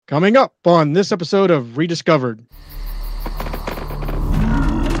Coming up on this episode of Rediscovered.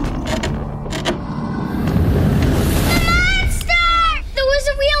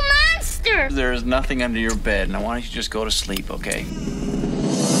 There is nothing under your bed, and I want you to just go to sleep, okay?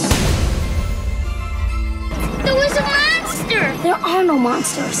 There was a monster! There are no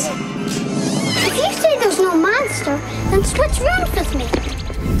monsters. If you say there's no monster, then what's wrong with me?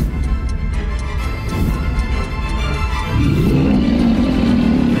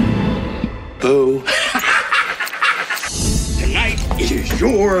 Boo. Tonight is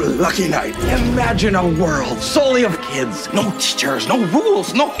your lucky night. Imagine a world solely of kids. No teachers, no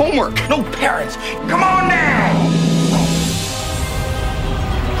rules, no homework, no parents. Come on now!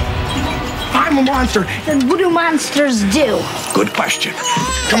 I'm a monster. Then what do monsters do? Good question.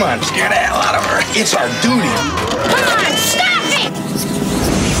 Come on, scare the hell out of her. It's our duty. Come on, stop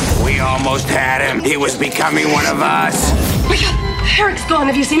it! We almost had him. He was becoming one of us. Eric's gone.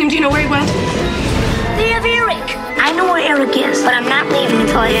 Have you seen him? Do you know where he went? They have Eric. I know where Eric is, but I'm not leaving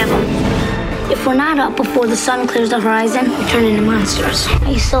until I have him. If we're not up before the sun clears the horizon, we turn into monsters.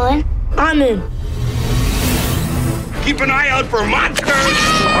 Are you still in? I'm in. Keep an eye out for monsters.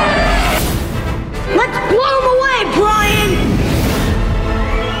 Let's blow him away, Brian!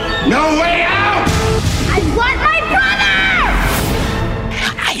 No way out! I want my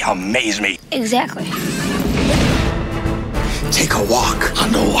brother! Amaze me. Exactly. Take a walk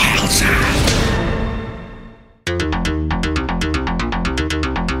on the wild side.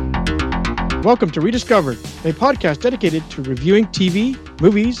 Welcome to Rediscovered, a podcast dedicated to reviewing TV,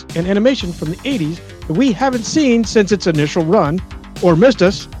 movies, and animation from the 80s that we haven't seen since its initial run or missed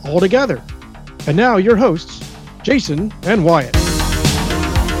us altogether. And now your hosts, Jason and Wyatt.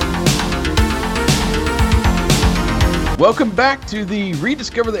 Welcome back to the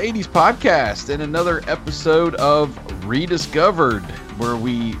Rediscover the 80s podcast and another episode of Rediscovered, where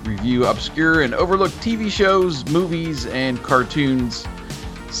we review obscure and overlooked TV shows, movies, and cartoons,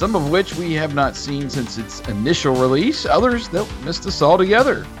 some of which we have not seen since its initial release, others that missed us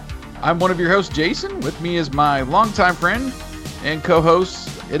altogether. I'm one of your hosts, Jason. With me is my longtime friend and co-host,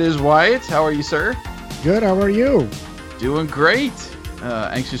 it is Wyatt. How are you, sir? Good, how are you? Doing great.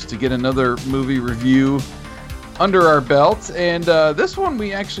 Anxious to get another movie review under our belt. And this one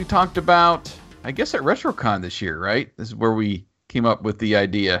we actually talked about, I guess, at RetroCon this year, right? This is where we came up with the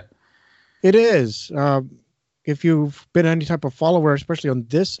idea. It is. If you've been any type of follower, especially on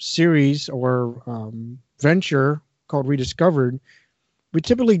this series or venture called Rediscovered, we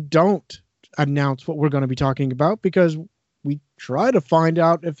typically don't announce what we're going to be talking about because we try to find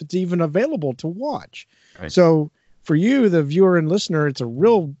out if it's even available to watch. Right. So for you, the viewer and listener, it's a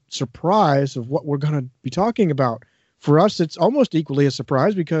real surprise of what we're going to be talking about. For us, it's almost equally a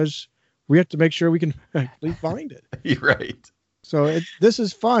surprise because we have to make sure we can actually find it. You're right. So this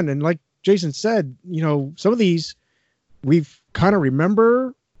is fun. And like Jason said, you know, some of these we've kind of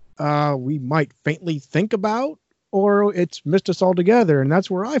remember, we might faintly think about, or it's missed us altogether. And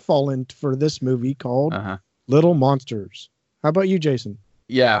that's where I fall in for this movie called Little Monsters. How about you, Jason?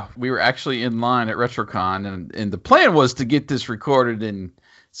 Yeah, we were actually in line at RetroCon, and the plan was to get this recorded and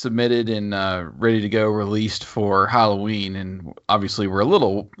submitted and ready to go, released for Halloween. And obviously we're a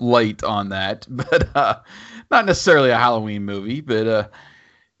little late on that, but not necessarily a Halloween movie. But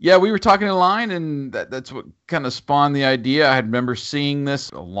yeah, we were talking in line, and that's what kind of spawned the idea. I remember seeing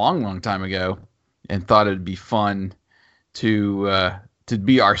this a long, long time ago and thought it'd be fun to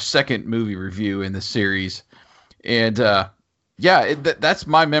be our second movie review in the series. And yeah, that's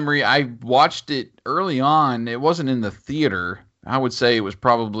my memory. I watched it early on. It wasn't in the theater. I would say it was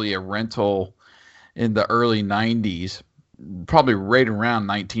probably a rental in the early 90s, probably right around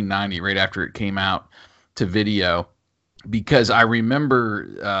 1990, right after it came out to video, because I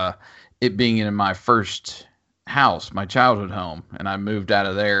remember it being in my first house, my childhood home, and I moved out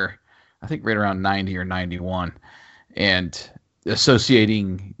of there, I think right around 90 or 91, and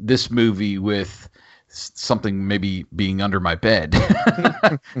associating this movie with something maybe being under my bed.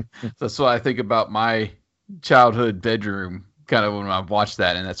 That's what I think about my childhood bedroom, kind of when I watched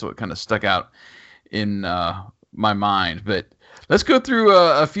that, and that's what kind of stuck out in my mind. But let's go through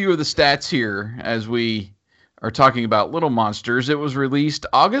a few of the stats here as we are talking about Little Monsters. It was released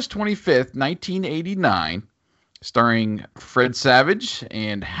August 25th, 1989, starring Fred Savage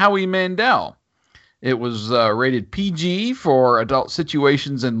and Howie Mandel. It was rated PG for adult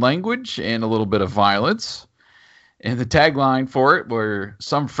situations and language and a little bit of violence. And the tagline for it were,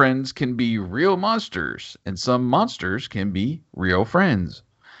 "Some friends can be real monsters and some monsters can be real friends."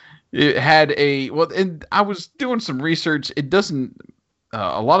 It had and I was doing some research. It doesn't,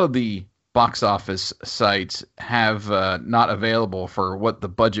 a lot of the box office sites have not available for what the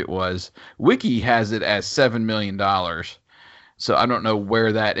budget was. Wiki has it as $7 million. So I don't know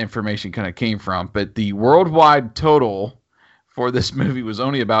where that information kind of came from, but the worldwide total for this movie was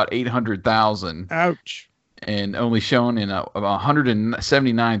only about 800,000. Ouch. And only shown in about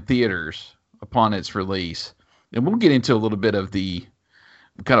 179 theaters upon its release. And we'll get into a little bit of the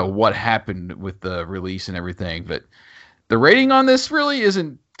kind of what happened with the release and everything, but the rating on this really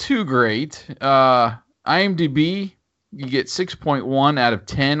isn't too great. IMDb, you get 6.1 out of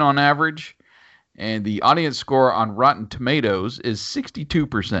 10 on average, and the audience score on Rotten Tomatoes is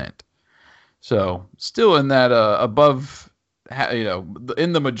 62%. So still in that above,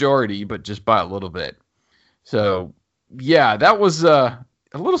 in the majority, but just by a little bit. So yeah, that was a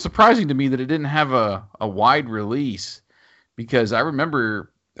little surprising to me that it didn't have a wide release, because I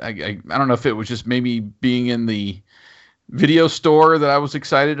remember, I don't know if it was just maybe being in the video store that I was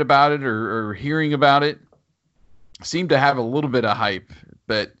excited about it, or hearing about it. Seemed to have a little bit of hype,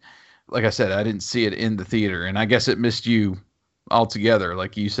 but like I said, I didn't see it in the theater, and I guess it missed you altogether,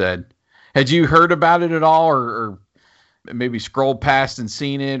 like you said. Had you heard about it at all, or maybe scrolled past and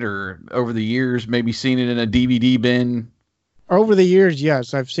seen it, or over the years maybe seen it in a DVD bin? Over the years,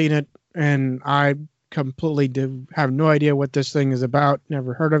 yes, I've seen it, and I completely have no idea what this thing is about.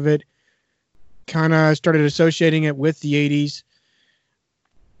 Never heard of it. Kind of started associating it with the 80s,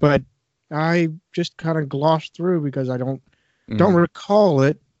 but I just kind of glossed through because I don't recall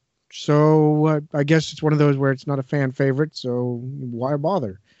it. So I guess it's one of those where it's not a fan favorite, so why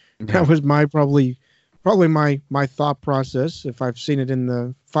bother? Yeah. That was probably my thought process if I've seen it in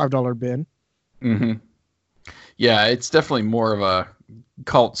the $5 bin. Mm-hmm. Yeah, it's definitely more of a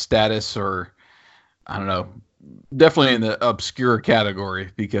cult status, or I don't know, definitely in the obscure category,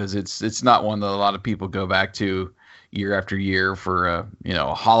 because it's not one that a lot of people go back to year after year for a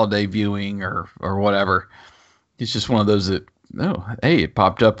holiday viewing or whatever. It's just one of those that, it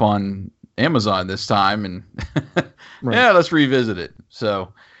popped up on Amazon this time, and right. Yeah, let's revisit it.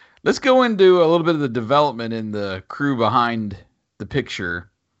 So let's go into a little bit of the development and the crew behind the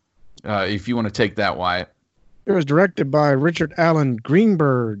picture, if you want to take that, Wyatt. It was directed by Richard Allen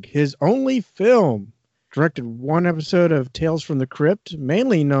Greenberg, his only film. Directed one episode of Tales from the Crypt,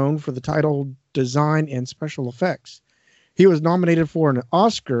 mainly known for the title, design, and special effects. He was nominated for an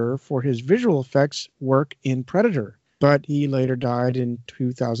Oscar for his visual effects work in Predator, but he later died in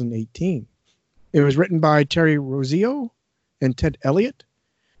 2018. It was written by Terry Rossio and Ted Elliott.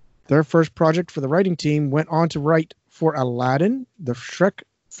 Their first project for the writing team went on to write for Aladdin, the Shrek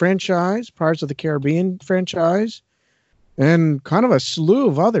franchise, Pirates of the Caribbean franchise, and kind of a slew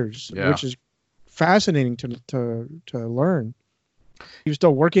of others, which is fascinating to learn. He was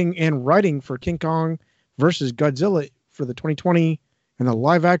still working and writing for King Kong versus Godzilla for the 2020 and the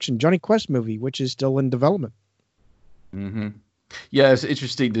live-action Johnny Quest movie, which is still in development. Mm-hmm. Yeah, it's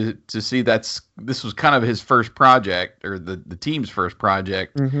interesting to see this was kind of his first project, or the team's first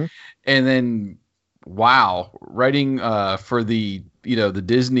project, mm-hmm. And then writing for the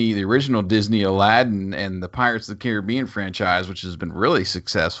the original Disney Aladdin and the Pirates of the Caribbean franchise, which has been really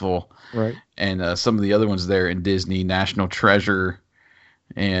successful, right? And some of the other ones there in Disney, National Treasure,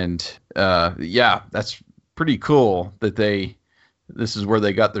 and that's pretty cool that this is where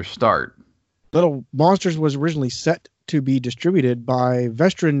they got their start. Little Monsters was originally set to be distributed by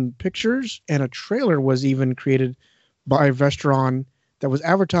Vestron Pictures, and a trailer was even created by Vestron that was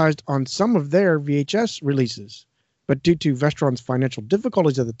advertised on some of their VHS releases. But due to Vestron's financial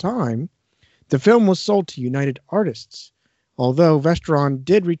difficulties at the time, the film was sold to United Artists, although Vestron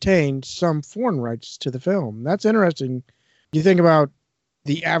did retain some foreign rights to the film. That's interesting. You think about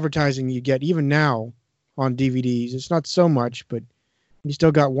the advertising you get even now on DVDs. It's not so much, but you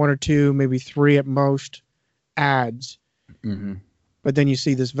still got one or two, maybe three at most, ads. Mm-hmm. But then you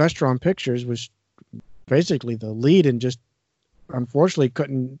see this Vestron Pictures was basically the lead, and just unfortunately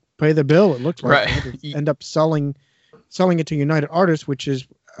couldn't pay the bill. It looked like right. They end up selling it to United Artists, which is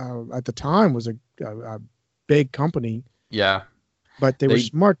at the time was a big company. Yeah, but they were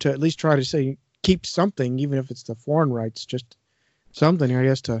smart to at least try to keep something, even if it's the foreign rights, just something, I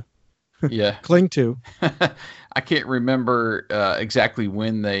guess, to cling to. I can't remember exactly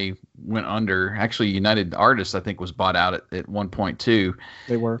when they went under. Actually, United Artists, I think, was bought out at one point too.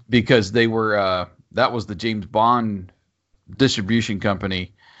 They were, because they were that was the James Bond distribution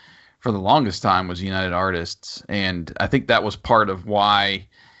company for the longest time, was United Artists, and I think that was part of why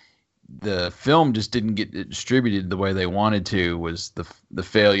the film just didn't get distributed the way they wanted to, was the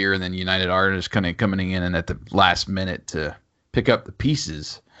failure, and then United Artists kind of coming in and at the last minute to pick up the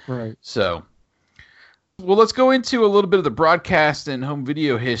pieces. Right. So Well, let's go into a little bit of the broadcast and home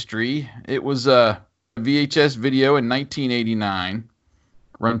video history. It was a VHS video in 1989,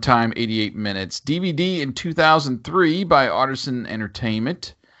 runtime 88 minutes. DVD in 2003 by Artisan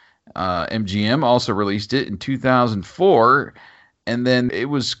Entertainment. MGM also released it in 2004. And then it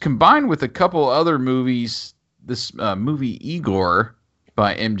was combined with a couple other movies. This movie Igor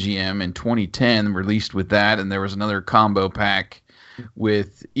by MGM in 2010 released with that. And there was another combo pack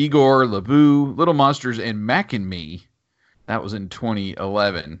with Igor, LeBou, Little Monsters, and Mac and Me. That was in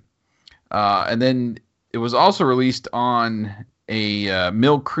 2011. And then it was also released on a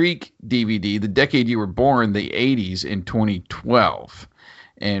Mill Creek DVD, The Decade You Were Born, the 80s, in 2012.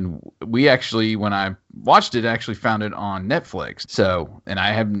 And we actually, when I watched it, actually found it on Netflix. So, and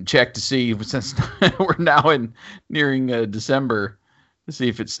I haven't checked to see, since we're now nearing December, to see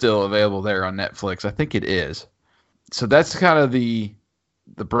if it's still available there on Netflix. I think it is. So that's kind of the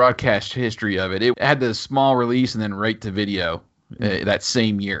broadcast history of it. It had the small release and then right to video that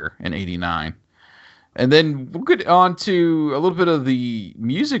same year in 89. And then we'll get on to a little bit of the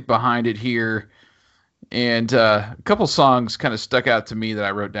music behind it here. And a couple songs kind of stuck out to me that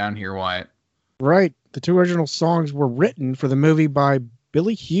I wrote down here, Wyatt. Right. The two original songs were written for the movie by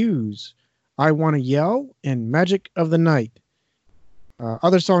Billy Hughes, I Wanna Yell and Magic of the Night.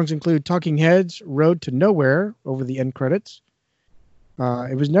 Other songs include Talking Heads, Road to Nowhere, over the end credits.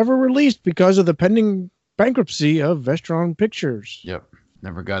 It was never released because of the pending bankruptcy of Vestron Pictures. Yep.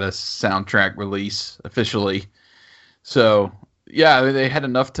 Never got a soundtrack release officially. So, yeah, they had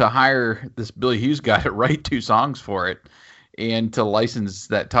enough to hire this Billy Hughes guy to write two songs for it and to license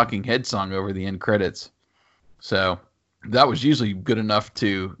that Talking Head song over the end credits. So that was usually good enough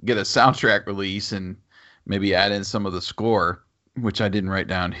to get a soundtrack release and maybe add in some of the score, which I didn't write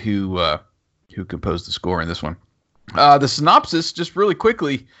down who composed the score in this one. The synopsis, just really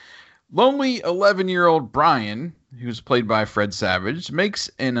quickly: lonely 11-year-old Brian, who's played by Fred Savage,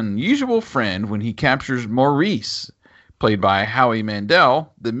 makes an unusual friend when he captures Maurice, played by Howie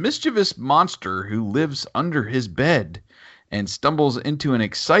Mandel, the mischievous monster who lives under his bed, and stumbles into an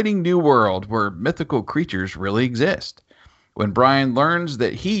exciting new world where mythical creatures really exist. When Brian learns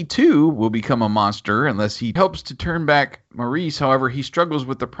that he, too, will become a monster unless he helps to turn back Maurice, however, he struggles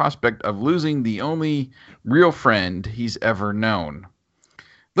with the prospect of losing the only real friend he's ever known.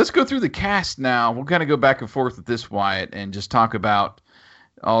 Let's go through the cast now. We'll kind of go back and forth with this, Wyatt, and just talk about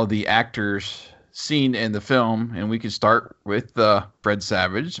all the actors seen in the film. And we can start with Fred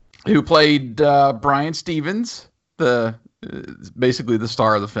Savage, who played Brian Stevens, basically the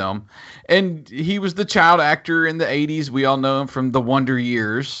star of the film. And he was the child actor in the 80s. We all know him from The Wonder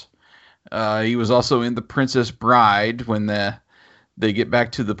Years. He was also in The Princess Bride when they get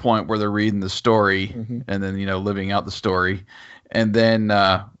back to the point where they're reading the story and then, living out the story. And then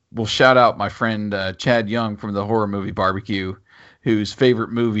we'll shout out my friend Chad Young from the Horror Movie Barbecue, whose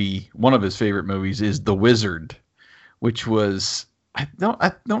one of his favorite movies is The Wizard, which was, I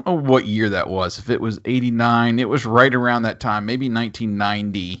don't know what year that was. If it was 89, it was right around that time, maybe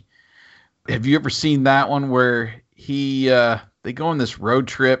 1990. Have you ever seen that one where they go on this road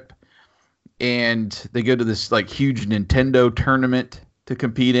trip and they go to this like huge Nintendo tournament to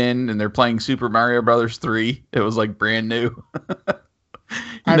compete in, and they're playing Super Mario Brothers 3? It was like brand new.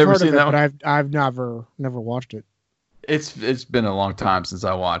 I've never seen that one? But I've never watched it. It's been a long time since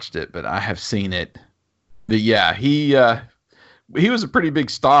I watched it, but I have seen it. But yeah, he was a pretty big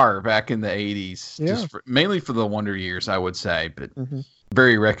star back in the 80s, mainly for the Wonder Years, I would say, but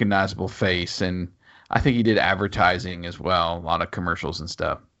very recognizable face. And I think he did advertising as well, a lot of commercials and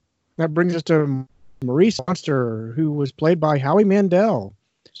stuff. That brings us to Maurice Monster, who was played by Howie Mandel.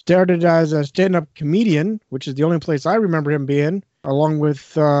 Started as a stand-up comedian, which is the only place I remember him being, along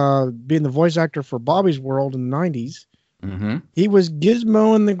with being the voice actor for Bobby's World in the 90s. Mm-hmm. He was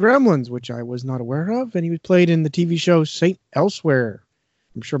Gizmo in the Gremlins, which I was not aware of, and he was played in the TV show Saint Elsewhere.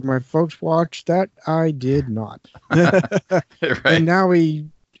 I'm sure my folks watched that. I did not. Right. And now he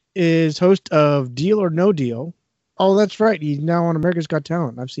is host of Deal or No Deal. Oh, that's right. He's now on America's Got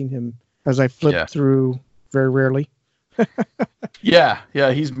Talent. I've seen him as I flip through very rarely. Yeah,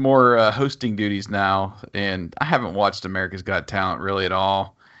 he's more hosting duties now, and I haven't watched America's Got Talent really at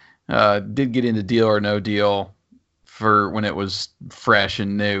all. Did get into Deal or No Deal for when it was fresh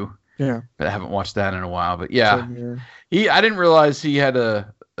and new. Yeah. But I haven't watched that in a while. But yeah, I didn't realize he had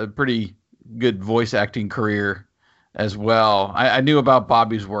a pretty good voice acting career as well. I knew about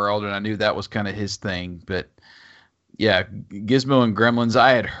Bobby's World, and I knew that was kind of his thing. But yeah, Gizmo and Gremlins,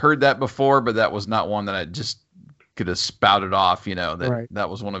 I had heard that before, but that was not one that I just could have spouted off, that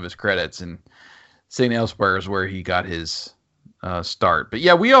was one of his credits. And St. Elsewhere is where he got his start. But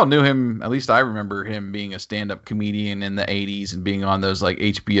yeah, we all knew him. At least I remember him being a stand-up comedian in the 80s and being on those like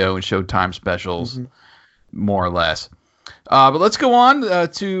HBO and Showtime specials, more or less. But let's go on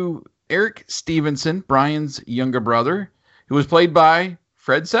to Eric Stevenson, Brian's younger brother, who was played by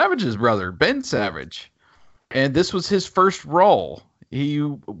Fred Savage's brother, Ben Savage. And this was his first role. He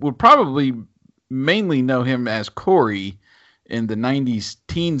would probably mainly know him as Corey in the 90s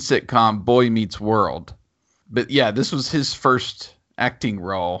teen sitcom Boy Meets World. But yeah, this was his first acting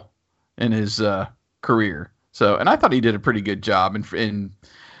role in his career. So, and I thought he did a pretty good job. And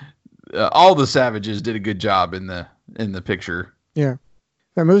all the Savages did a good job in the picture. Yeah.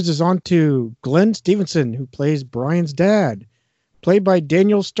 That moves us on to Glenn Stevenson, who plays Brian's dad, played by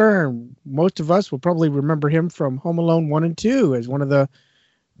Daniel Stern. Most of us will probably remember him from Home Alone 1 and 2 as one of the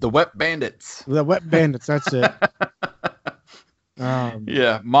Wet Bandits. The Wet Bandits, that's it.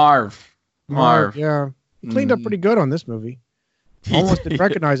 Yeah, Marv. Yeah. He cleaned up pretty good on this movie. Almost didn't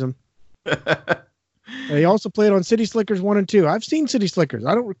recognize him. He also played on City Slickers 1 and 2. I've seen City Slickers.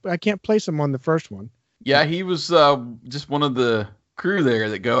 I can't place him on the first one. Yeah, he was just one of the crew there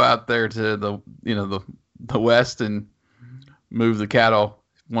that go out there to the west and move the cattle.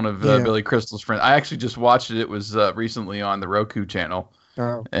 One of Billy Crystal's friends. I actually just watched it. It was recently on the Roku channel,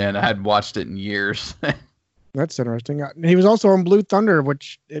 and I hadn't watched it in years. That's interesting. He was also on Blue Thunder,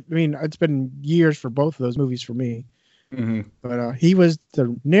 which, it's been years for both of those movies for me. Mm-hmm. But he was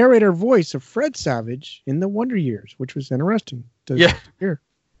the narrator voice of Fred Savage in The Wonder Years, which was interesting to hear.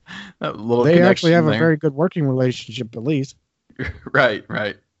 They actually have a very good working relationship, at least. Right.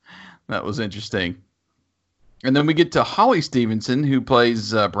 That was interesting. And then we get to Holly Stevenson, who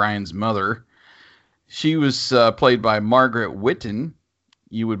plays Brian's mother. She was played by Margaret Whitten.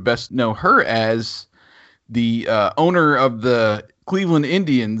 You would best know her as the owner of the Cleveland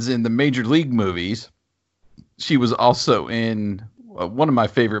Indians in the Major League movies. She was also in one of my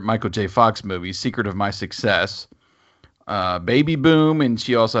favorite Michael J. Fox movies, Secret of My Success, Baby Boom, and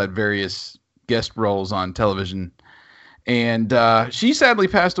she also had various guest roles on television. And she sadly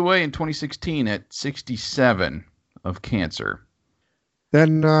passed away in 2016 at 67 of cancer.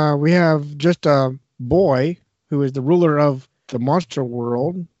 Then we have just a boy who is the ruler of the monster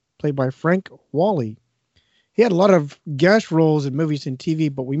world, played by Frank Wally. He had a lot of guest roles in movies and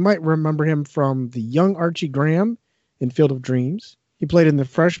TV, but we might remember him from the young Archie Graham in Field of Dreams. He played in The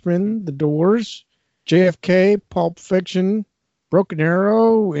Freshman, The Doors, JFK, Pulp Fiction, Broken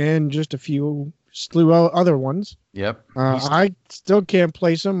Arrow, and just a slew of other ones. Yep. I still can't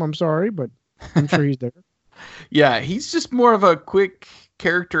place him. I'm sorry, but I'm sure he's there. Yeah, he's just more of a quick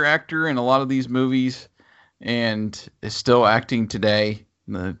character actor in a lot of these movies and is still acting today.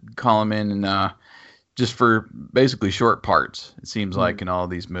 Call him in and just for basically short parts, it seems like, in all of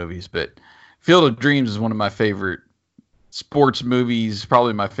these movies. But Field of Dreams is one of my favorite sports movies,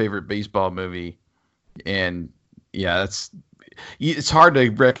 probably my favorite baseball movie. And yeah, it's hard to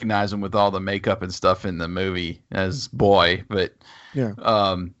recognize him with all the makeup and stuff in the movie as Boy, but yeah.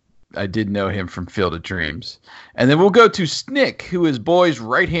 I did know him from Field of Dreams. And then we'll go to Snick, who is Boy's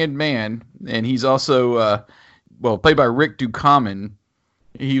right-hand man, and he's also played by Rick Ducommun.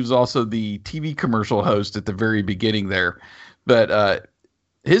 He was also the TV commercial host at the very beginning there. But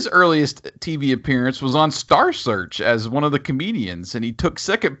his earliest TV appearance was on Star Search as one of the comedians, and he took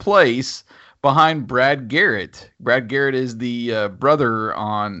second place behind Brad Garrett. Brad Garrett is the brother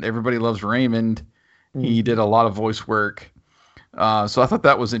on Everybody Loves Raymond. He did a lot of voice work. So I thought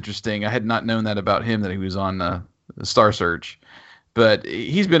that was interesting. I had not known that about him, that he was on Star Search. But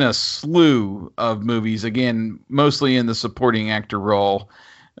he's been a slew of movies, again, mostly in the supporting actor role.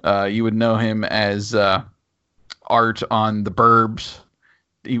 You would know him as Art on The Burbs.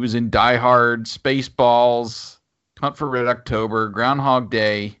 He was in Die Hard, Spaceballs, Hunt for Red October, Groundhog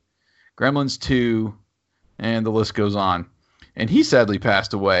Day, Gremlins 2, and the list goes on. And he sadly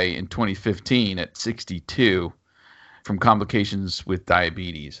passed away in 2015 at 62 from complications with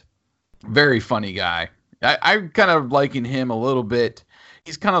diabetes. Very funny guy. I kind of liken him a little bit.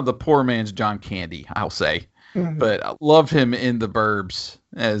 He's kind of the poor man's John Candy, I'll say. Mm-hmm. But I love him in The Burbs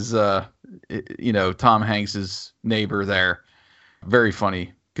as, Tom Hanks's neighbor there. Very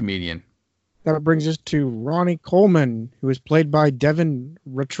funny comedian. That brings us to Ronnie Coleman, who is played by Devin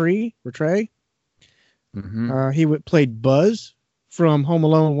Rattray. Mm-hmm. He played Buzz from Home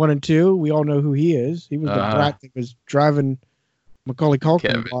Alone 1 and 2. We all know who he is. He was the brat that was driving Macaulay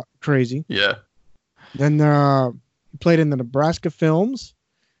Culkin crazy. Yeah. Then he played in the Nebraska films.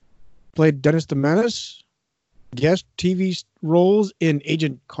 Played Dennis the Menace. Guest TV roles in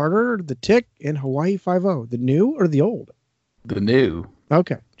Agent Carter, The Tick, and Hawaii Five-0. The new or the old? The new.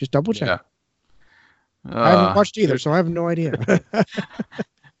 Okay, just double check. I haven't watched either, so I have no idea.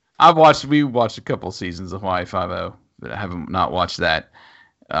 We watched a couple seasons of Hawaii Five-0, but I haven't not watched that.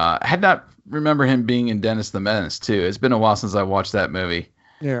 I had not remember him being in Dennis the Menace too. It's been a while since I watched that movie.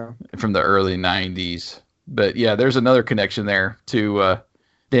 Yeah, from the early '90s. But yeah, there's another connection there to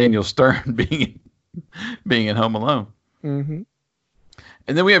Daniel Stern being in Home Alone. Mm-hmm.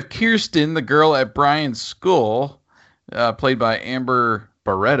 And then we have Kirsten, the girl at Brian's school, played by Amber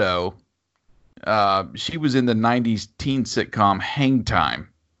Barretto. She was in the '90s teen sitcom Hang Time.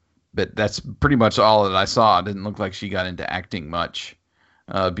 But that's pretty much all that I saw. It didn't look like she got into acting much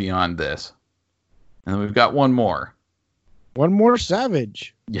beyond this. And then we've got one more. One more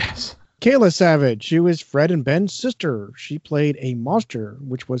Savage. Yes. Kayla Savage. She was Fred and Ben's sister. She played a monster,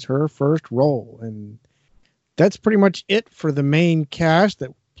 which was her first role. And that's pretty much it for the main cast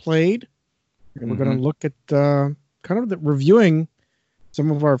that played. And we're going to look at kind of reviewing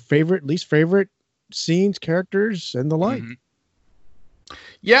some of our least favorite scenes, characters, and the like. Mm-hmm.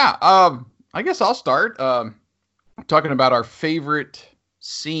 Yeah, I guess I'll start talking about our favorite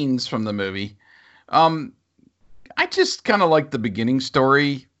scenes from the movie. I just kind of like the beginning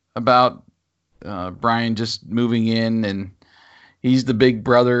story about Brian just moving in, and he's the big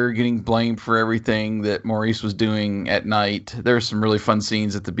brother getting blamed for everything that Maurice was doing at night. There's some really fun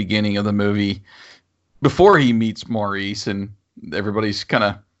scenes at the beginning of the movie before he meets Maurice, and everybody's kind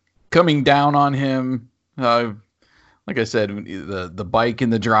of coming down on him. Like I said, the bike in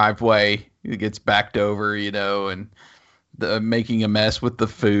the driveway, it gets backed over, and making a mess with the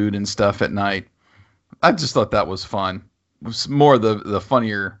food and stuff at night. I just thought that was fun. It was more the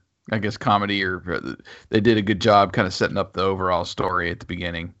funnier, I guess, comedy, or they did a good job kind of setting up the overall story at the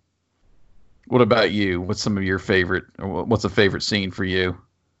beginning. What about you? What's some of your favorite, or what's a favorite scene for you?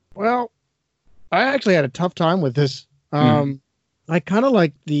 Well, I actually had a tough time with this. I kind of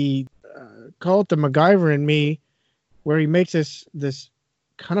like call it the MacGyver in me, where he makes this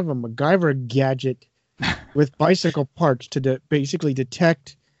kind of a MacGyver gadget with bicycle parts to basically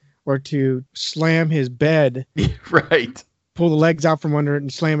detect or to slam his bed. Right. Pull the legs out from under it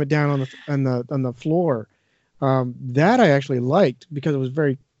and slam it down on the floor. That I actually liked because it was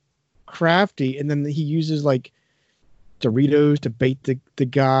very crafty. And then he uses like Doritos to bait the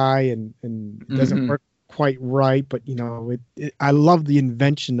guy, and it doesn't work quite right. But I love the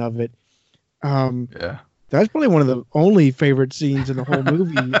invention of it. Yeah. That's probably one of the only favorite scenes in the whole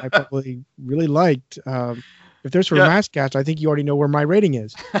movie. I probably really liked. If there's for Masscast, I think you already know where my rating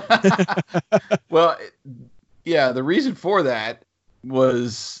is. Well, yeah, the reason for that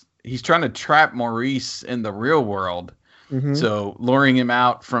was he's trying to trap Maurice in the real world. Mm-hmm. So luring him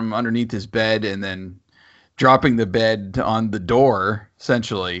out from underneath his bed and then dropping the bed on the door,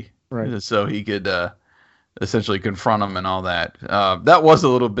 essentially, right? So he could essentially confront him and all that. That was a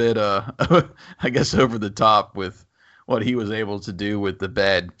little bit, I guess, over the top with what he was able to do with the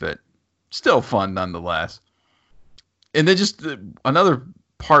bed, but still fun nonetheless. And then just another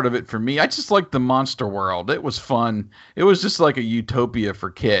part of it for me, I just liked the monster world. It was fun. It was just like a utopia for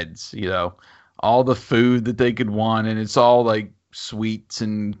kids, all the food that they could want, and it's all like sweets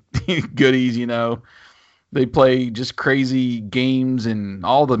and goodies, They play just crazy games, and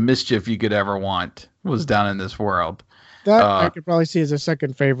all the mischief you could ever want was down in this world. That I could probably see as a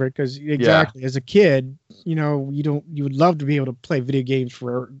second favorite, because as a kid, you would love to be able to play video games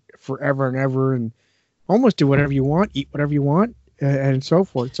forever and ever, and almost do whatever you want, eat whatever you want, and so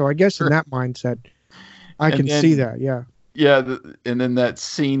forth. So I guess in that mindset, I can see that. Yeah. Yeah. And then that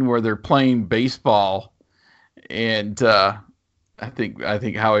scene where they're playing baseball, and I think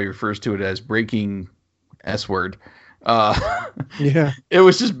Howie refers to it as breaking S word. Yeah. It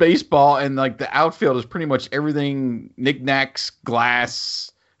was just baseball, and like the outfield is pretty much everything, knickknacks,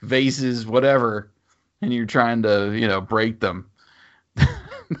 glass, vases, whatever, and you're trying to, break them.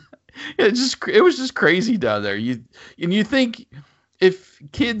 It was just crazy down there. You think if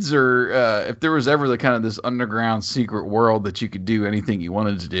kids are if there was ever the kind of this underground secret world that you could do anything you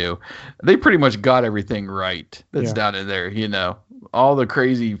wanted to do, they pretty much got everything right that's down in there. All the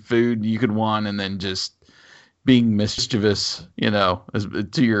crazy food you could want, and then just being mischievous, to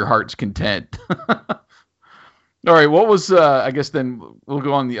your heart's content. All right, what was I guess then we'll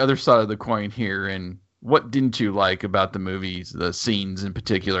go on the other side of the coin here, and what didn't you like about the movies, the scenes in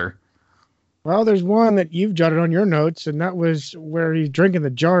particular? Well, there's one that you've jotted on your notes, and that was where he's drinking the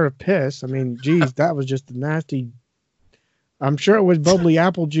jar of piss. I mean, geez, that was just nasty. I'm sure it was bubbly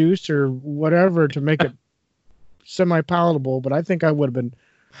apple juice or whatever to make it semi-palatable, but I think I would have been,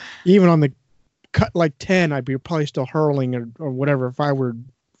 even on the cut like 10, I'd be probably still hurling or whatever if I were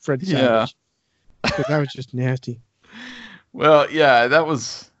Fred Savage. Because that was just nasty. Well, yeah, that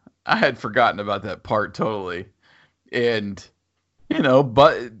was, I had forgotten about that part totally. And, you know,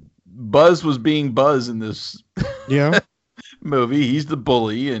 but Buzz was being Buzz in this Yeah. movie. He's the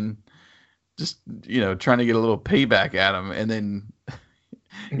bully and just, you know, trying to get a little payback at him. And then,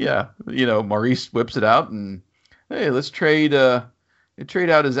 yeah, you know, Maurice whips it out and, hey, let's trade out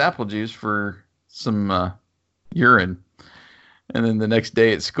his apple juice for some urine. And then the next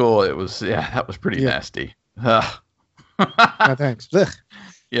day at school, it was, that was pretty nasty. Thanks. Ugh.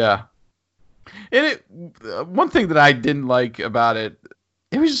 Yeah. And one thing that I didn't like about it,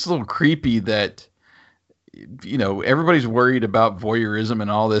 it was just a little creepy that, you know, everybody's worried about voyeurism and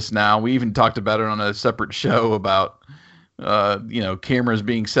all this now. We even talked about it on a separate show about, you know, cameras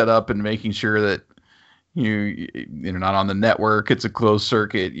being set up and making sure that you're not on the network. It's a closed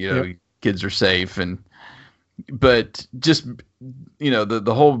circuit, you know, kids are safe. But just, you know,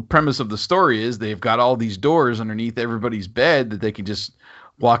 the whole premise of the story is they've got all these doors underneath everybody's bed that they can just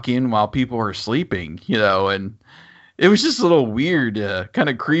walk in while people are sleeping, you know, and it was just a little weird, kind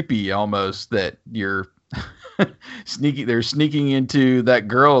of creepy almost that you're they're sneaking into that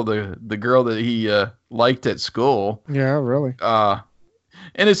girl, the girl that he liked at school. Yeah, really.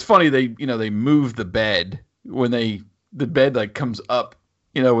 And it's funny, they move the bed when the bed like comes up,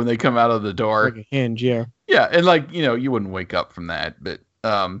 you know, when they come out of the door. Like a hinge, yeah. Yeah, and like, you know, you wouldn't wake up from that, but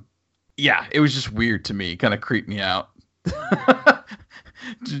yeah, it was just weird to me, kind of creeped me out.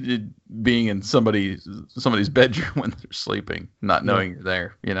 Being in somebody's bedroom when they're sleeping, not knowing you're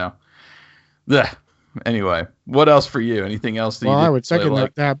there, you know. Ugh. Anyway, what else for you? Anything else that you I would second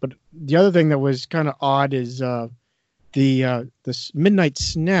like? that, but the other thing that was kind of odd is the midnight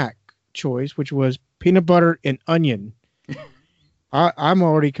snack choice, which was peanut butter and onion. I'm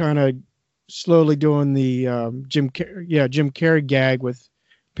already kind of slowly doing the Jim Carrey gag with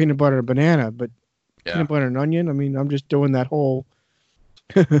peanut butter and banana, but peanut butter and onion. I mean, I'm just doing that whole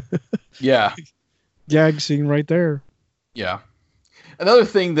gag scene right there. Yeah. Another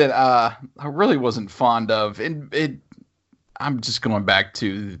thing that I really wasn't fond of, and I'm just going back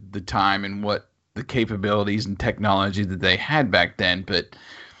to the time and what the capabilities and technology that they had back then, but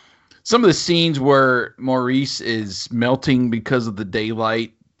some of the scenes where Maurice is melting because of the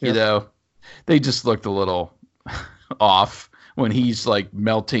daylight, you know, they just looked a little off when he's like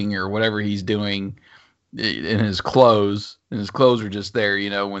melting or whatever he's doing in his clothes. And his clothes are just there, you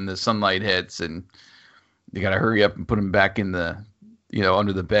know, when the sunlight hits, and you got to hurry up and put him back in the, you know,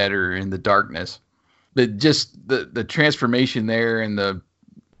 under the bed or in the darkness. But just the transformation there and the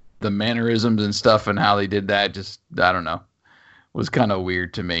mannerisms and stuff and how they did that, just, I don't know, was kind of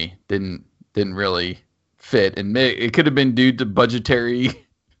weird to me. Didn't really fit. And it could have been due to budgetary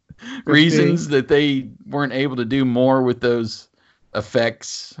reasons that they weren't able to do more with those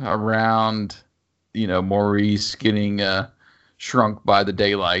effects around, you know, Maurice getting shrunk by the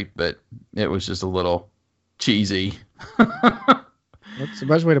daylight, but it was just a little cheesy. That's the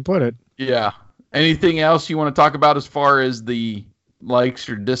best way to put it. Yeah. Anything else you want to talk about as far as the likes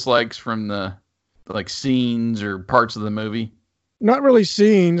or dislikes from the like scenes or parts of the movie? Not really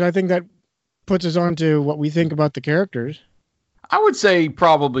scenes. I think that puts us on to what we think about the characters. I would say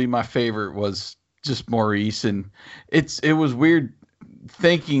probably my favorite was just Maurice, and it was weird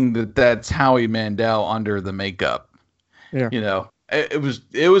thinking that that's Howie Mandel under the makeup. Yeah. You know, it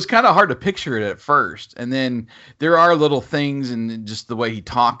was kind of hard to picture it at first. And then there are little things and just the way he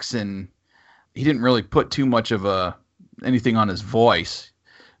talks, and he didn't really put too much of anything on his voice,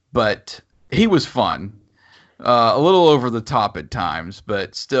 but he was fun. A little over the top at times,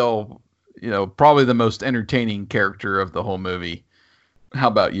 but still, you know, probably the most entertaining character of the whole movie. How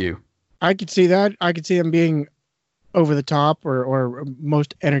about you? I could see that. I could see him being over the top or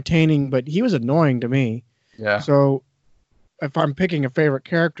most entertaining, but he was annoying to me. Yeah. So if I'm picking a favorite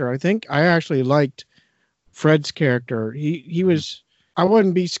character, I think I actually liked Fred's character. He was, I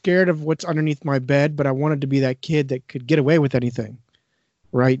wouldn't be scared of what's underneath my bed, but I wanted to be that kid that could get away with anything,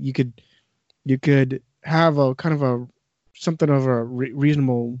 right? You could have a kind of something of a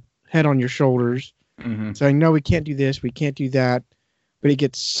reasonable head on your shoulders, saying, no, we can't do this, we can't do that. But he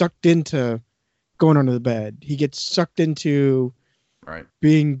gets sucked into going under the bed. He gets sucked into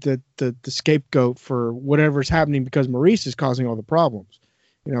being the scapegoat for whatever's happening because Maurice is causing all the problems.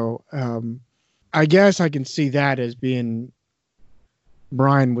 You know, I guess I can see that as being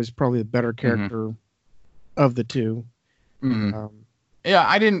Brian was probably the better character of the two.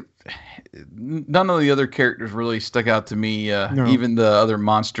 Yeah, none of the other characters really stuck out to me. No. Even the other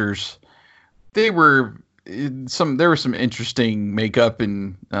monsters, there were some interesting makeup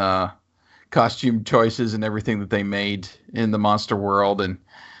and costume choices and everything that they made in the monster world. And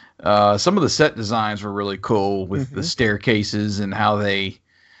some of the set designs were really cool with the staircases and how they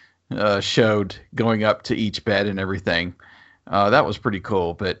showed going up to each bed and everything. That was pretty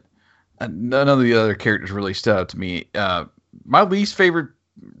cool, but none of the other characters really stood out to me. My least favorite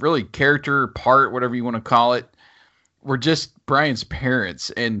really character, part, whatever you want to call it, were just Brian's parents.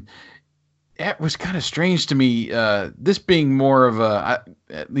 And it was kind of strange to me, this being more of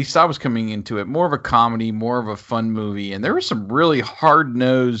at least I was coming into it, more of a comedy, more of a fun movie. And there were some really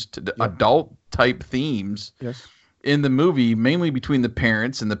hard-nosed adult type themes in the movie, mainly between the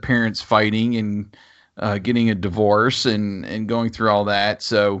parents and the parents fighting and getting a divorce and going through all that.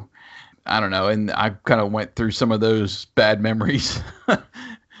 So I don't know. And I kind of went through some of those bad memories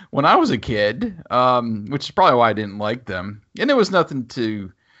when I was a kid, which is probably why I didn't like them. And it was nothing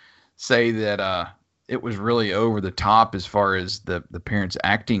to say that it was really over the top as far as the parents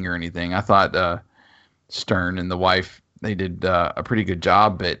acting or anything. I thought Stern and the wife, they did a pretty good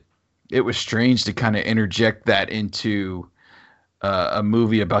job, but it was strange to kind of interject that into a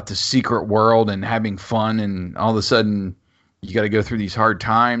movie about the secret world and having fun, and all of a sudden you got to go through these hard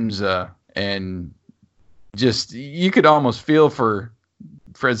times, and just you could almost feel for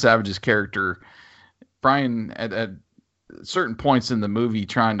Fred Savage's character, Brian, at certain points in the movie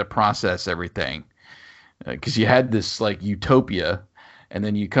trying to process everything, because you had this like utopia, and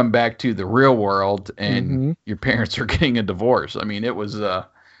then you come back to the real world and your parents are getting a divorce. I mean, it was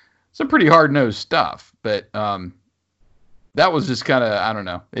some pretty hard-nosed stuff, but that was just kind of, I don't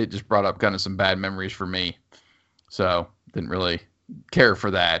know, it just brought up kind of some bad memories for me, so didn't really care for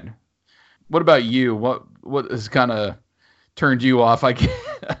that. What about you? What has kind of turned you off?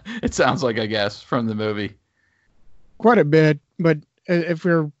 It sounds like, I guess, from the movie. Quite a bit, but if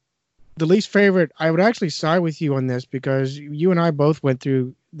we're the least favorite, I would actually side with you on this, because you and I both went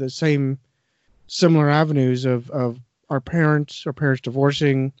through the similar avenues of our parents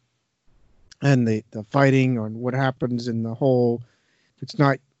divorcing, and the fighting on what happens in the whole, it's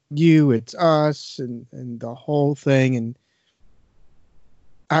not you, it's us, and the whole thing. And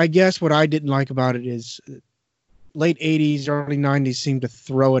I guess what I didn't like about it is late 80s, early 90s seemed to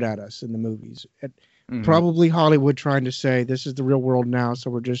throw it at us in the movies. Probably Hollywood trying to say, this is the real world now, so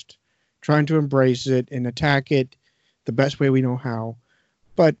we're just trying to embrace it and attack it the best way we know how.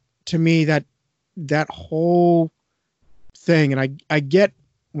 But to me, that whole thing, and I get,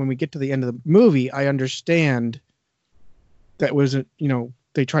 when we get to the end of the movie, I understand that wasn't,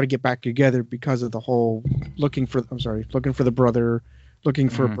 they try to get back together because of the whole looking for the brother, looking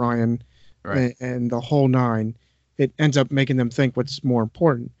for Brian, right, and the whole nine. It ends up making them think what's more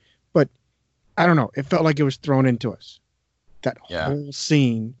important. But I don't know. It felt like it was thrown into us, that whole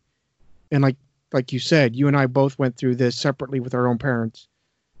scene. And like you said, you and I both went through this separately with our own parents.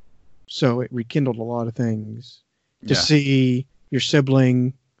 So it rekindled a lot of things. To see your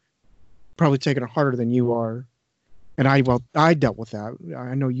sibling probably taking it harder than you are. And I dealt with that.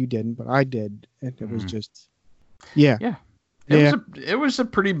 I know you didn't, but I did. And it was just, It was a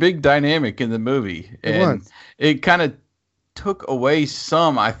pretty big dynamic in the movie. And it kind of took away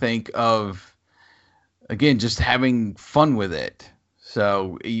some, I think, of, again, just having fun with it.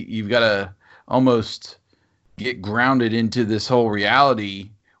 So you've got to almost get grounded into this whole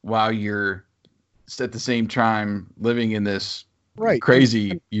reality while you're at the same time living in this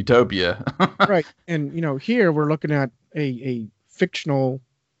crazy utopia. Right. And, here we're looking at a fictional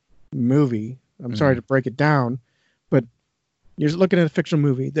movie. I'm sorry to break it down, but you're looking at a fictional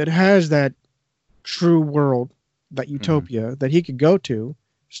movie that has that true world, that utopia that he could go to,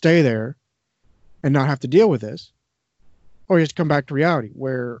 stay there, and not have to deal with this. Or just come back to reality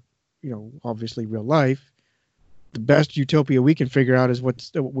where, obviously real life, the best utopia we can figure out is what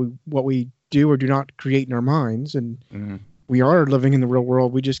we do or do not create in our minds. And we are living in the real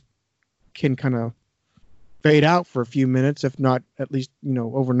world. We just can kind of fade out for a few minutes, if not at least,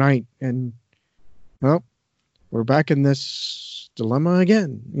 overnight. And, well, we're back in this dilemma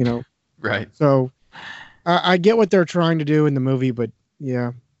again, Right. So I get what they're trying to do in the movie, but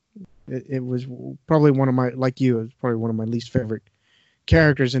yeah, it was probably one of my, like you, it was probably one of my least favorite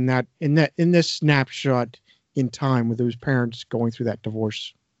characters in this snapshot in time with those parents going through that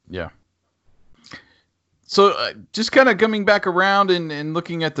divorce. Yeah. So just kind of coming back around and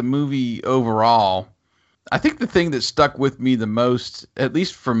looking at the movie overall, I think the thing that stuck with me the most, at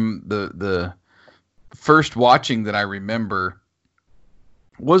least from the first watching that I remember,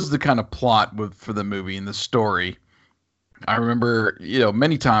 was the kind of plot for the movie and the story. I remember,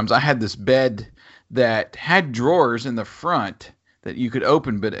 many times I had this bed that had drawers in the front that you could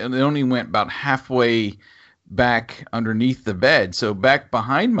open, but it only went about halfway back underneath the bed. So back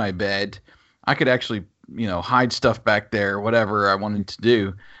behind my bed, I could actually, hide stuff back there, whatever I wanted to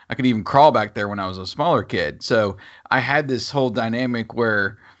do. I could even crawl back there when I was a smaller kid. So I had this whole dynamic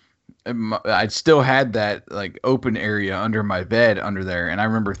where I still had that like open area under my bed under there, and I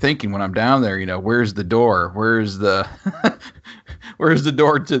remember thinking when I'm down there, where's the door? Where's the where's the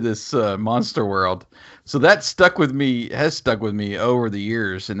door to this monster world? So that has stuck with me over the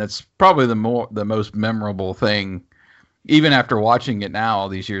years, and that's probably the most memorable thing, even after watching it now all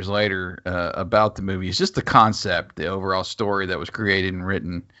these years later, about the movie. It's just the concept, the overall story that was created and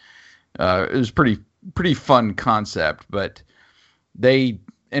written. It was pretty fun concept, but they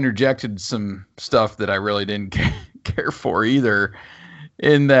interjected some stuff that I really didn't care for either,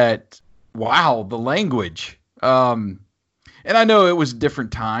 in that, wow, the language. And I know it was a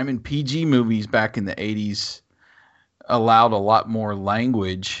different time, and PG movies back in the 80s allowed a lot more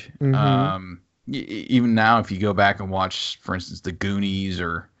language. Mm-hmm. Even now, if you go back and watch, for instance, The Goonies,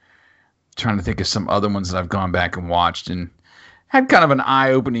 or trying to think of some other ones that I've gone back and watched and had kind of an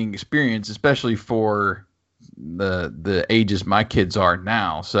eye-opening experience, especially for the ages my kids are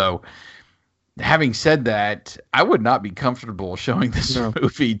now. So having said that, I would not be comfortable showing this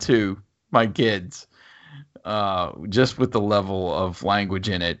movie to my kids, just with the level of language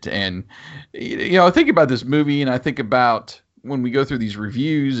in it. And, I think about this movie, and I think about when we go through these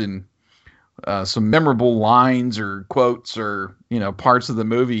reviews and some memorable lines or quotes or, parts of the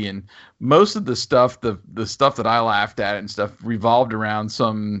movie. And most of the stuff, the stuff that I laughed at and stuff revolved around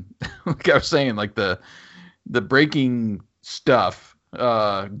some, like I was saying, like the breaking stuff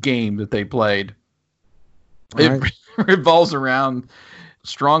game that they played. Right. It revolves around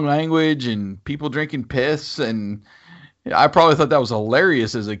strong language and people drinking piss, and I probably thought that was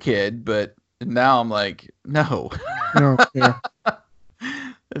hilarious as a kid, but now I'm like, no, yeah.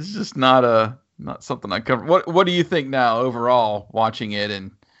 It's just not something I cover. What do you think now overall watching it,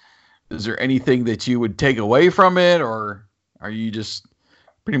 and is there anything that you would take away from it, or are you just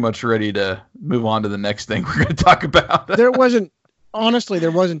pretty much ready to move on to the next thing we're going to talk about? There wasn't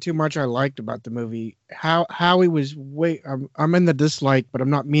too much I liked about the movie. Howie was I'm in the dislike, but I'm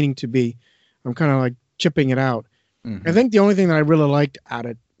not meaning to be. I'm kind of like chipping it out. Mm-hmm. I think the only thing that I really liked at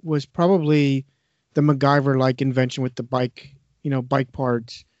it was probably the MacGyver-like invention with the bike, bike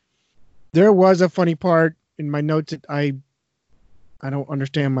parts. There was a funny part in my notes that I don't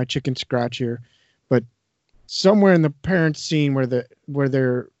understand my chicken scratch here, but somewhere in the parents scene where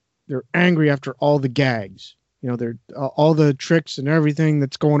they're angry after all the gags, they're all the tricks and everything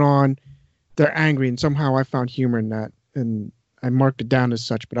that's going on, they're angry, and somehow I found humor in that, and I marked it down as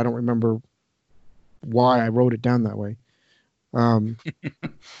such, but I don't remember why I wrote it down that way.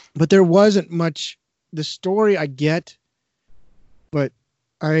 But there wasn't much. The story I get, but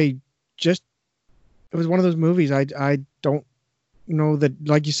it was one of those movies I don't know that,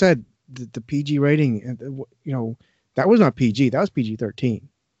 like you said, the PG rating, that was not PG, that was PG-13.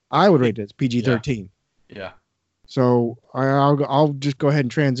 I would rate it as PG-13. Yeah. So I'll just go ahead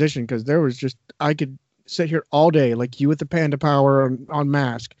and transition, because I could sit here all day, like you with the Panda Power on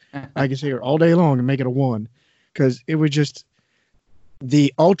Mask. I could sit here all day long and make it a 1, because it was just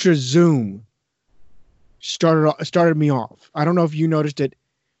the ultra zoom started me off. I don't know if you noticed it,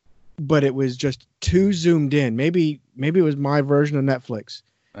 but it was just too zoomed in. Maybe it was my version of Netflix,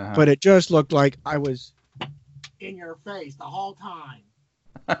 but it just looked like I was in your face the whole time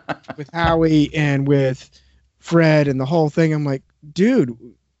with Howie and with Fred and the whole thing. I'm like, dude,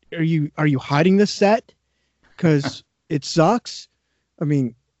 are you hiding the set? Because it sucks. I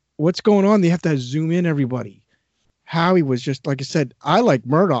mean, what's going on? They have to zoom in everybody. Howie was just, like I said, I like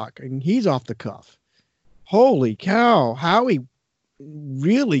Murdoch, and he's off the cuff. Holy cow, Howie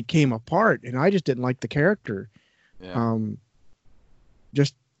really came apart, and I just didn't like the character. Yeah.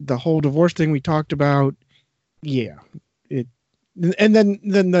 Just the whole divorce thing we talked about. Yeah. And then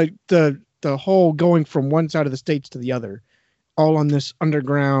the whole going from one side of the states to the other, all on this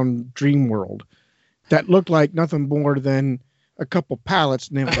underground dream world that looked like nothing more than a couple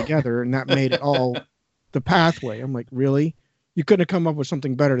pallets nailed together, and that made it all the pathway. I'm like, really? You couldn't have come up with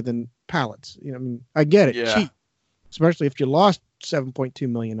something better than pallets. I mean, I get it, cheap, especially if you lost $7.2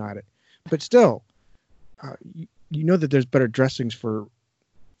 million at it. But still, you know that there's better dressings for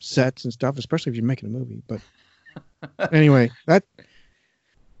sets and stuff, especially if you're making a movie. But anyway, what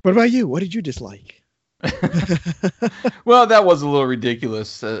about you? What did you dislike? Well, that was a little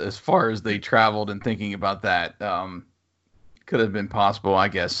ridiculous as far as they traveled and thinking about that. Could have been possible, I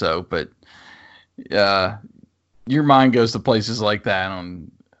guess so. But your mind goes to places like that.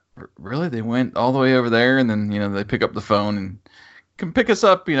 Really, they went all the way over there, and then they pick up the phone and come pick us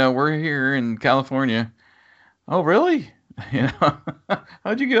up. We're here in California. Oh, really?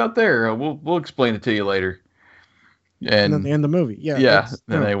 How'd you get out there? We'll explain it to you later. And then they end the movie. Yeah.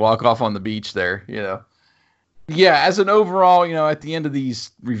 Then they walk off on the beach there. Yeah, as an overall, at the end of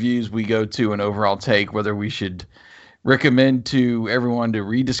these reviews, we go to an overall take, whether we should recommend to everyone to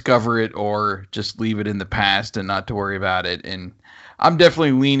rediscover it or just leave it in the past and not to worry about it. And I'm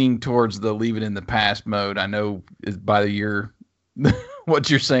definitely leaning towards the leave it in the past mode. I know by what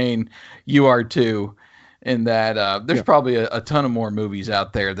you're saying, you are too, in that there's probably a ton of more movies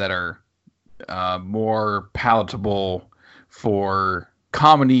out there that are more palatable for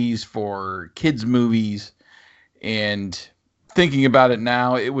comedies, for kids movies. And thinking about it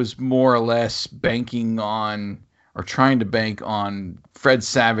now, it was more or less banking on, or trying to bank on, Fred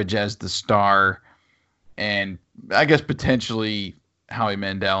Savage as the star, and I guess potentially Howie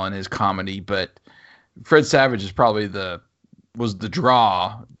Mandel and his comedy. But Fred Savage is probably was the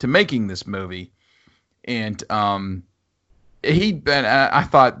draw to making this movie, and I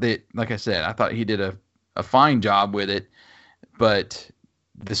thought that, like I said, I thought he did a fine job with it, but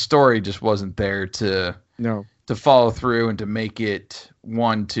the story just wasn't there to follow through and to make it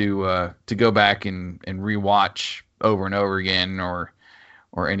one to go back and rewatch over and over again or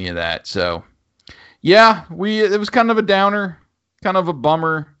any of that. So yeah, it was kind of a downer, kind of a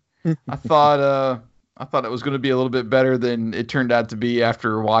bummer. I thought it was going to be a little bit better than it turned out to be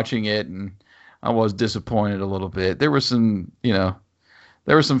after watching it, and I was disappointed a little bit. There was some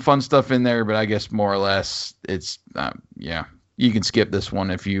fun stuff in there, but I guess more or less it's you can skip this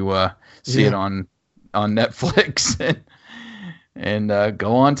one if you see it on Netflix and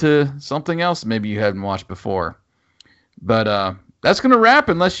go on to something else maybe you hadn't watched before. But that's going to wrap,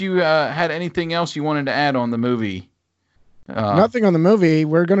 unless you had anything else you wanted to add on the movie. Nothing on the movie.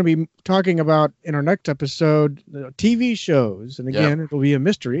 We're going to be talking about, in our next episode, TV shows. And again, It'll be a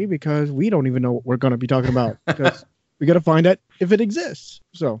mystery because we don't even know what we're going to be talking about, because we got to find out if it exists.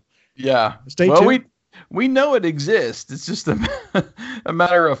 So stay tuned. We know it exists. It's just a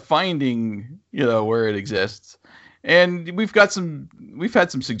matter of finding, where it exists. And we've had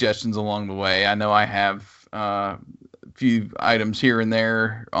some suggestions along the way. I know I have a few items here and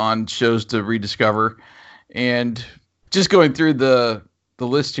there on shows to rediscover. And just going through the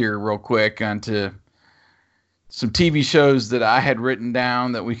list here real quick onto some TV shows that I had written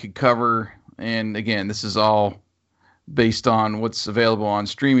down that we could cover. And again, this is all based on what's available on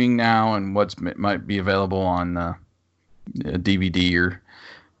streaming now and what might be available on DVD or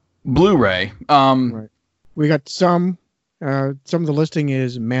Blu-ray. Right. We got some of the listing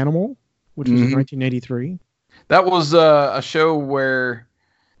is Manimal, which was in 1983. That was a show where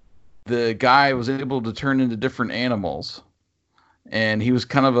the guy was able to turn into different animals, and he was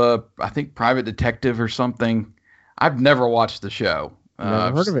kind of I think, private detective or something. I've never watched the show.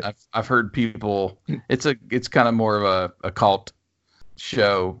 Never heard of it. I've heard people. It's kind of more of a cult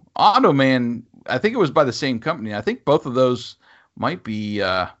show. Automan, I think it was by the same company. I think both of those might be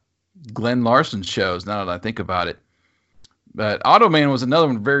Glenn Larson's shows, now that I think about it. But Automan was another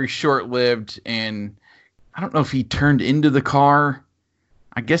one, very short-lived, and I don't know if he turned into the car.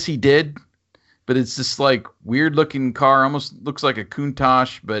 I guess he did, but it's this like weird-looking car, almost looks like a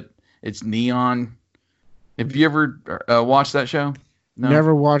Countach, but it's neon. Have you ever watched that show? No?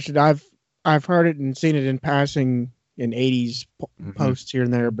 Never watched it. I've heard it and seen it in passing in 80s posts here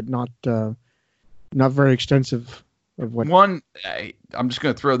and there, but not very extensive. Of what I'm just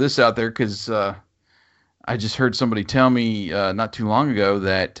going to throw this out there because I just heard somebody tell me not too long ago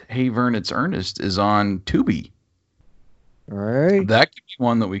that Hey Vern, It's Ernest is on Tubi. All right. That could be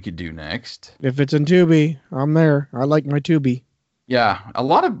one that we could do next. If it's in Tubi, I'm there. I like my Tubi. Yeah, a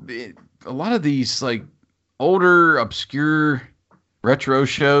lot of these like older, obscure, retro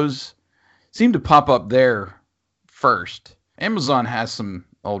shows seem to pop up there first. Amazon has some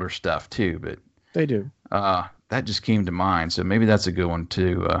older stuff too, but they do. That just came to mind, so maybe that's a good one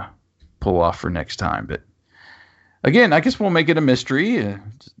to pull off for next time. But again, I guess we'll make it a mystery.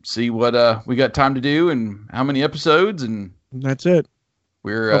 See what we got time to do and how many episodes, and that's it.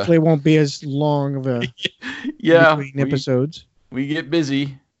 Hopefully it won't be as long of a between episodes. We get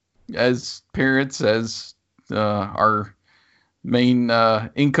busy as parents, as our main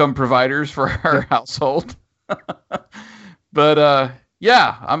income providers for our household. But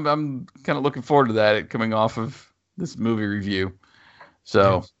yeah, I'm kind of looking forward to that coming off of this movie review.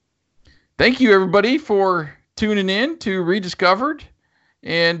 So thank you everybody for tuning in to Rediscovered,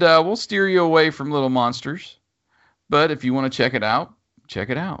 and we'll steer you away from Little Monsters. But if you want to check it out,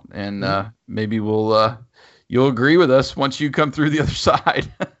 and maybe you'll agree with us once you come through the other side.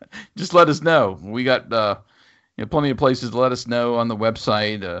 Just let us know. We got plenty of places to let us know on the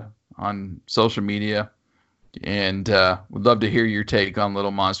website, on social media. And we'd love to hear your take on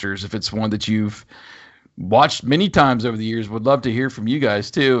Little Monsters. If it's one that you've watched many times over the years. Would love to hear from you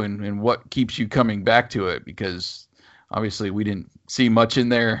guys too, and what keeps you coming back to it, because obviously we didn't see much in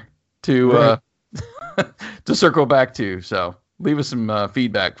there to to circle back to. So leave us some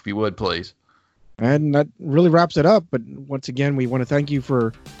feedback if you would, please. And that really wraps it up. But once again, we want to thank you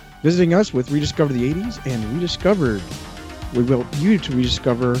for visiting us with Rediscover the 80s and Rediscovered. We want you to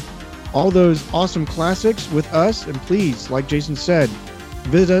rediscover all those awesome classics with us. And please, like Jason said,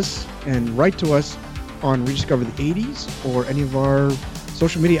 visit us and write to us on Rediscover the 80s or any of our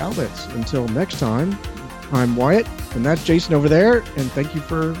social media outlets. Until next time, I'm Wyatt, and that's Jason over there. And thank you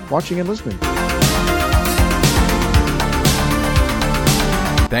for watching and listening.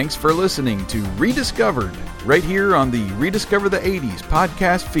 Thanks for listening to Rediscovered, right here on the Rediscover the 80s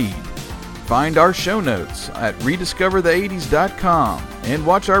podcast feed. Find our show notes at rediscoverthe80s.com and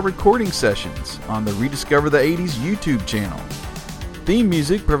watch our recording sessions on the Rediscover the 80s YouTube channel. Theme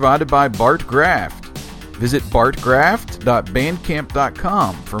music provided by Bart Graft. Visit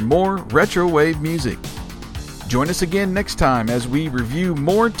bartgraft.bandcamp.com for more retro wave music. Join us again next time as we review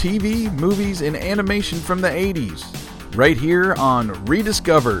more TV, movies, and animation from the 80s, right here on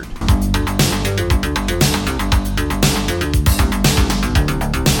Rediscovered.